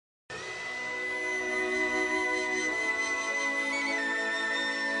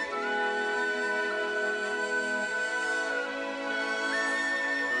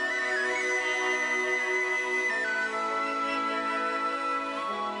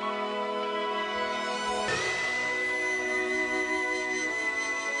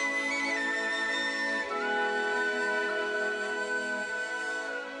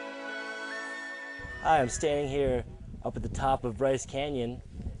Hi, I'm standing here up at the top of Bryce Canyon,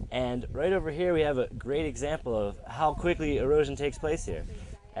 and right over here we have a great example of how quickly erosion takes place here.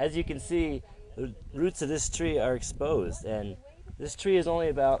 As you can see, the roots of this tree are exposed, and this tree is only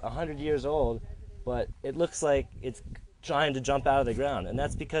about 100 years old, but it looks like it's trying to jump out of the ground, and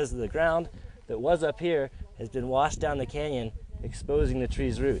that's because the ground that was up here has been washed down the canyon, exposing the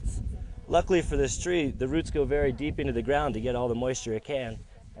tree's roots. Luckily for this tree, the roots go very deep into the ground to get all the moisture it can,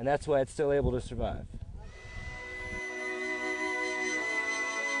 and that's why it's still able to survive.